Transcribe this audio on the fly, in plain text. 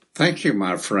Thank you,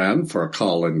 my friend, for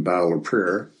calling Dial of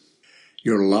Prayer.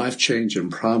 Your life-changing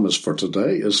promise for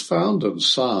today is found in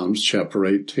Psalms chapter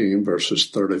 18, verses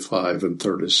 35 and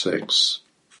 36.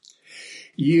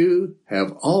 You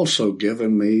have also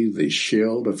given me the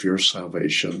shield of your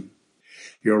salvation.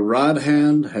 Your right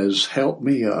hand has helped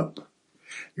me up.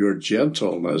 Your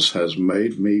gentleness has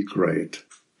made me great.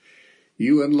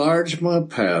 You enlarged my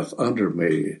path under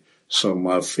me, so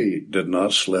my feet did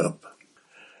not slip.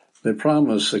 The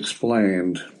promise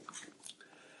explained,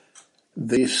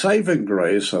 the saving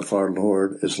grace of our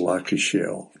Lord is like a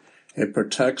shield. It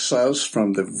protects us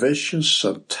from the vicious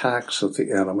attacks of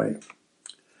the enemy.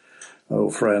 Oh,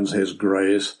 friends, His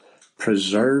grace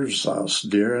preserves us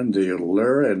during the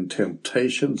allure and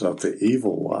temptations of the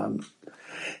evil one.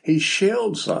 He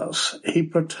shields us. He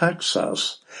protects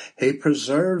us. He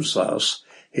preserves us.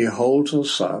 He holds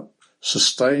us up,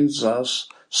 sustains us,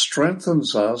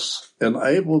 strengthens us,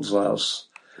 enables us.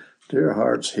 Dear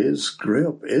hearts, His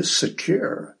grip is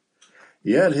secure,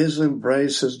 yet His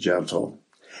embrace is gentle.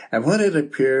 And when it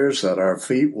appears that our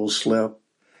feet will slip,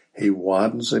 He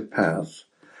widens a path.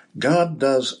 God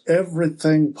does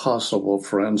everything possible,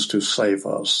 friends, to save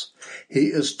us. He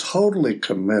is totally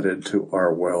committed to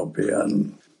our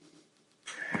well-being.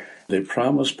 The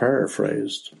promise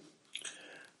paraphrased,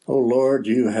 O Lord,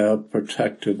 you have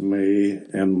protected me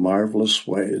in marvelous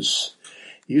ways.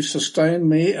 You sustain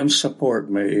me and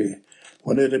support me.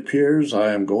 When it appears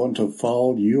I am going to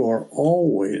fall, you are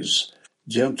always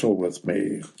gentle with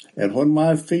me. And when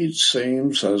my feet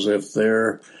seems as if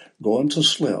they're going to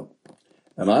slip,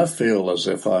 and I feel as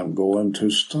if I'm going to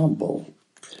stumble,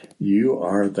 you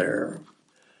are there.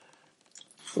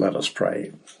 Let us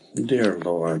pray. Dear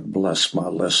Lord, bless my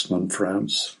listening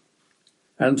friends,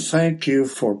 and thank you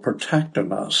for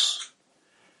protecting us.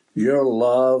 Your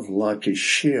love, like a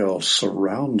shield,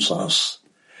 surrounds us.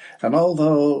 And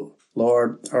although,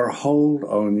 Lord, our hold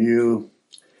on you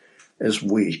is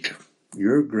weak,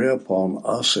 your grip on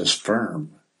us is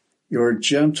firm. Your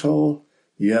gentle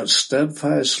yet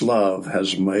steadfast love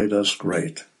has made us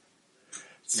great.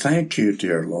 Thank you,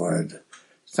 dear Lord.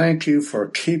 Thank you for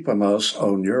keeping us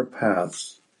on your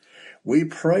path. We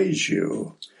praise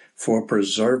you for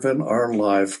preserving our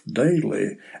life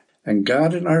daily and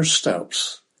guiding our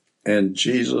steps. In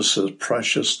Jesus'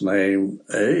 precious name,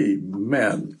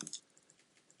 amen.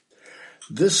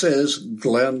 This is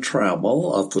Glenn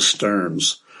Trammell of the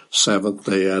Stearns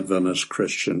Seventh-day Adventist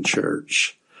Christian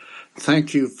Church.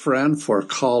 Thank you, friend, for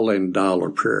calling Dial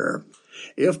of Prayer.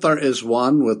 If there is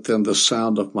one within the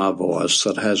sound of my voice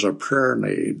that has a prayer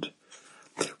need,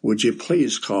 would you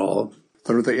please call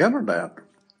through the internet,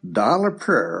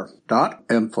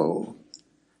 dialofprayer.info.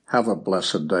 Have a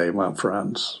blessed day, my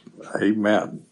friends. Amen.